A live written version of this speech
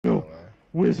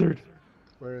Wizard.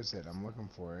 Where is it? I'm looking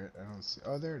for it. I don't see.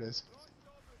 Oh, there it is.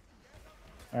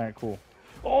 Alright, cool.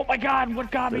 Oh my god, what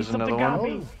got me? There's Something another got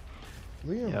one. me.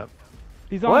 Liam. Yep.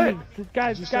 He's What? on me.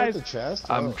 Guys, Did you start guys. the chest?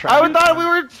 I'm Oh. trying. I thought we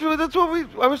were. That's what we.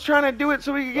 I was trying to do it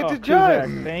so we could get Oh, to Judd.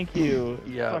 Kuzak, thank you.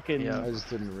 Yeah, Fucking. yeah. I just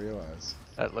didn't realize.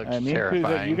 That looks Me and Kuzak,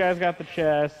 terrifying. you guys got the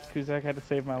chest. Kuzak had to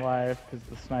save my life because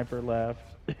the sniper left.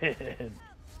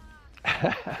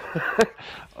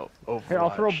 Oh, Here, I'll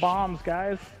throw Overwatch. bombs,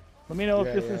 guys. Let me know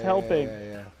if this is helping.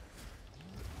 Yeah.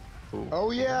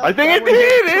 Oh yeah. I think that it one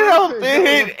did. was It helped. perfect.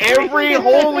 It That hit was every. perfect.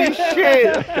 Holy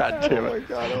shit! God Oh damn my it.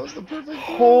 god, that was the perfect.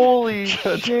 Holy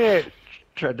shit!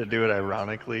 Tried to do it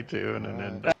ironically too, and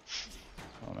then.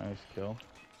 Oh, nice kill.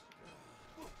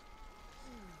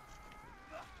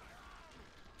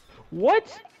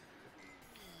 What?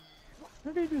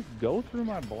 Where did he just go through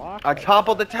my block? I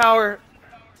toppled the tower.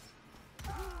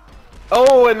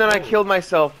 Oh, and then I killed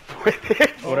myself with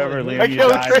it. Whatever, Liam, I you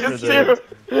killed died for Chris the.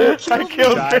 too. I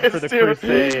killed died for Chris the too.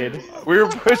 crusade. We were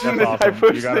pushing That's the. I awesome.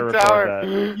 pushed You gotta the record tower.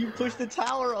 that. You pushed the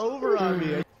tower over on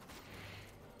me.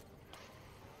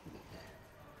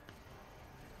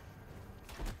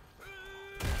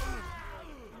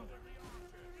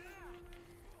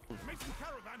 Mason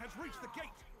caravan has reached the gate.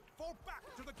 Fall back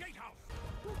to the gatehouse.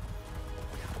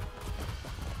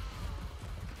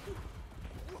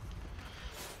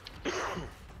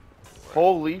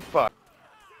 Holy fuck!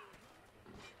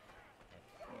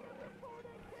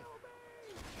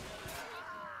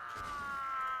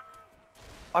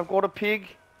 I've got a pig.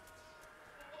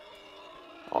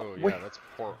 Oh yeah, wait, that's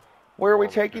poor. where are we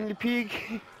horrible taking the pig?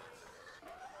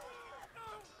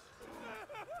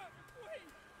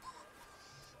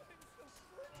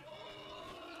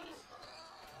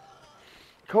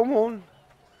 Come on.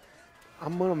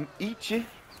 I'm gonna eat you.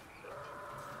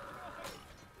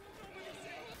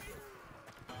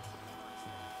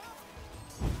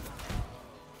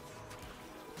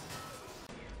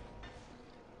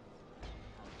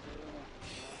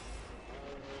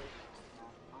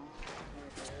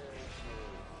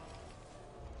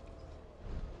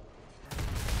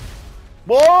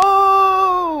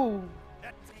 Whoa!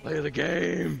 Play the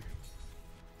game.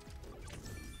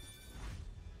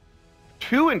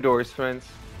 2 endorsements.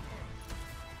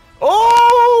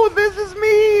 Oh, this is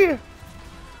me!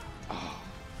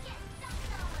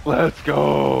 Let's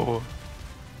go.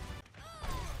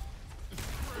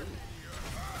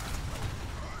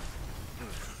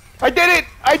 I did it!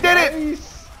 I did it!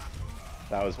 Nice.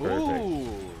 That was perfect. Ooh.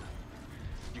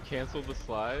 You canceled the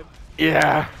slide?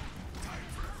 Yeah.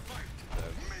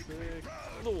 That's sick.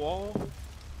 The wall.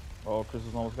 Oh, Chris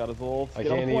has almost got his ult. I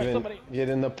Get on can't point, even somebody. get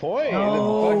in the point. No,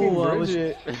 The I fucking was-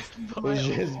 Bridget was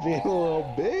just being a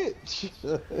little bitch.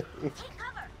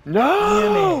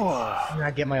 No!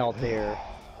 I get my ult there.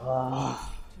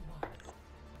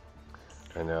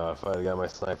 I know, if I had got my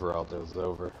sniper out, it was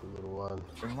over. Little one.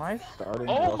 Am I starting?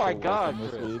 Oh my Russell god,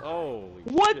 Wilson this Chris. week? Holy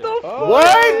What shit. the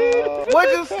What? What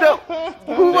just still?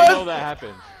 Who They know was? that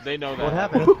happened. They know that What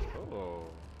happened. happened? Oh.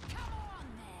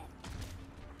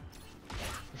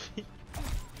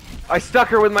 I stuck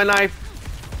her with my knife.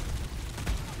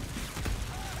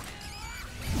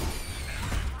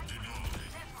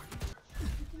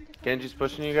 Genji's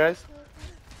pushing you guys.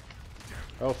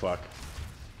 Oh fuck.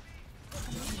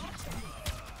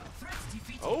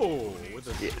 Oh, with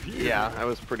the spear. Yeah, that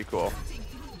was pretty cool.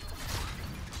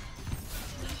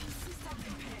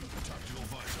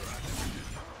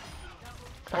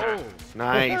 Oh,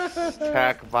 Nice.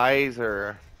 Tack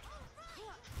visor.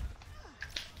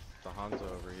 the Hanzo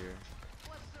over here.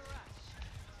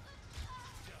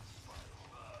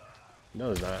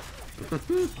 No, it's not.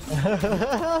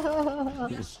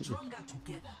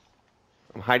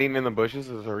 I'm hiding in the bushes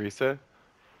as Orisa.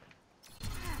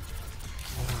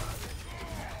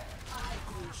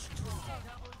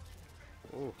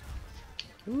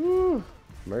 Woo.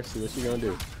 Mercy, what you gonna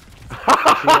do?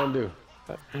 What you gonna do?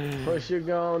 What you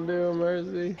gonna do, Mercy?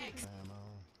 Ammo.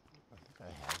 I think I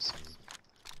have some.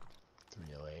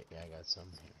 308. Yeah, I got some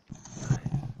here.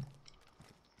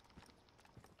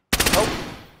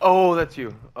 Oh, that's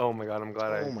you. Oh my god, I'm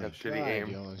glad I Oh my have shitty god, aim.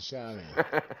 you almost shot me.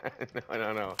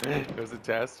 No. It was a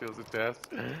test. It was a test.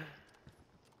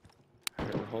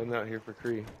 I'm holding out here for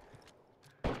Kree.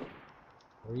 Where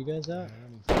are you guys at?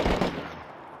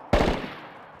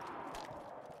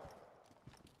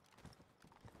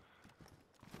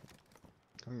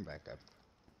 Coming back up.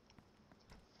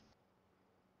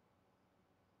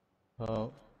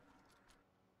 Oh.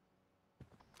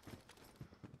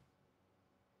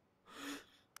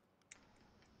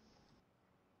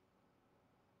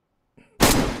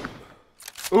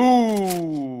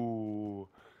 Ooh.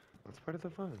 That's part of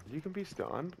What the fuck? You can be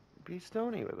be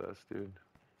stony with us, dude.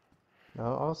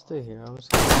 No, I'll stay here. I'm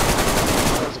just kidding.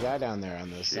 There's a guy down there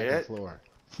on the second Shit. floor.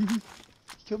 He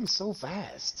killed me so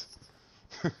fast.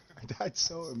 I died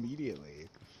so immediately.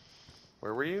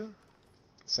 Where were you?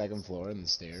 Second floor in the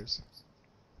stairs.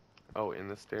 Oh, in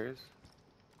the stairs?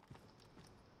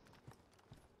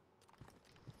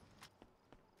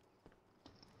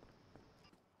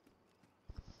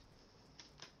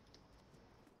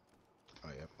 Oh,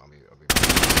 yep. I'll be.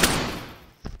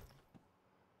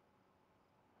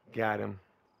 Got him.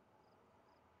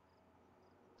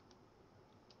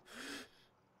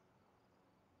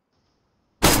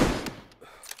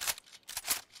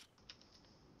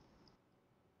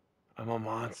 I'm a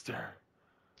monster.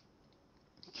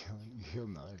 You killed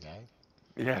another guy?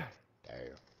 Yeah.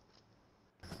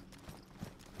 Damn.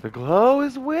 The glow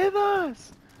is with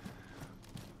us.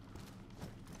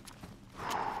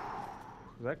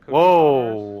 Is that cookie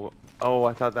Whoa. Oh,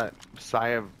 I thought that sigh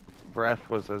of breath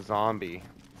was a zombie.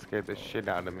 Scared the shit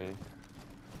out of me.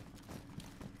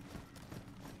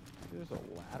 There's a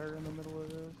ladder in the middle of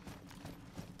this.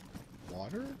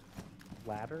 Water?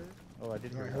 Ladder? Oh, I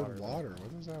didn't No, I hear heard water. water.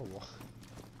 What was that?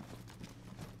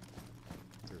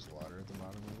 There's water at the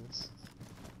bottom of this.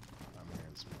 I'm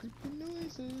hearing some creepy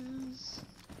noises.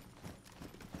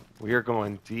 We are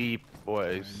going deep,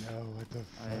 boys. I know, what the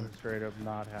I am fuck? straight up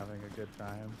not having a good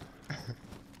time.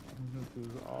 This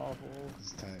is awful. This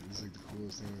is tight. This is like the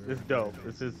coolest thing I've This is ever dope. done.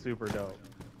 This is super dope.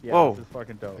 Yeah, Whoa. this is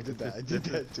fucking dope. I did that. I This did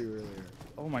is- that too earlier.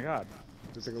 Oh my god.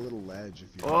 There's like a little ledge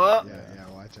if you. Oh. Yeah, yeah.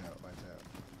 Watch out. Watch out.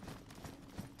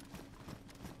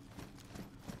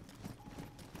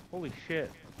 Holy shit.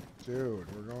 Dude,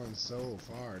 we're going so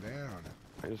far down.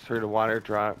 I just heard a water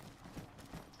drop.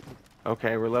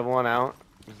 Okay, we're leveling out.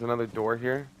 There's another door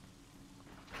here.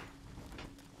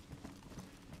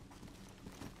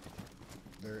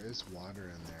 There is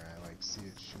water in there. I like see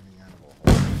it shooting out of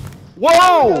a hole.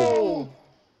 Whoa!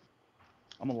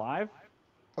 I'm alive?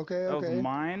 Okay, That okay. was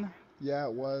mine? Yeah,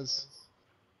 it was.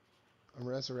 I'm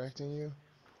resurrecting you.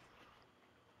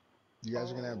 You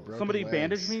guys are gonna have broken Somebody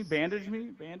bandage legs. me? Bandage me?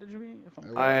 Bandage me? If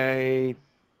I'm... I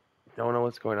don't know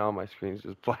what's going on. My screen's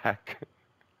just black.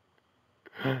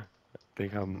 I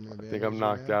think I'm bandage you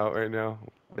knocked now? out right now.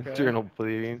 Okay. Internal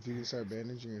bleeding. If you can start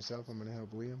bandaging yourself, I'm gonna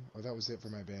help Liam. Oh, that was it for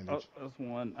my bandage. Oh, that's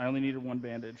one. I only needed one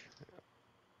bandage.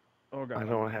 Oh god. I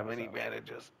don't have any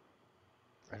bandages.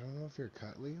 I don't know if you're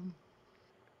cut, Liam.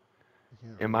 I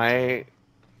can't Am remember.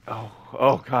 I?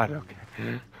 Oh God.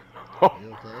 Okay. Are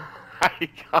you okay? My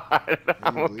God.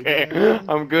 I'm you bleeding okay. or anything?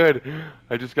 I'm good.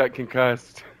 I just got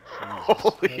concussed. Jesus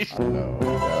Holy Christ. shit.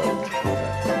 No.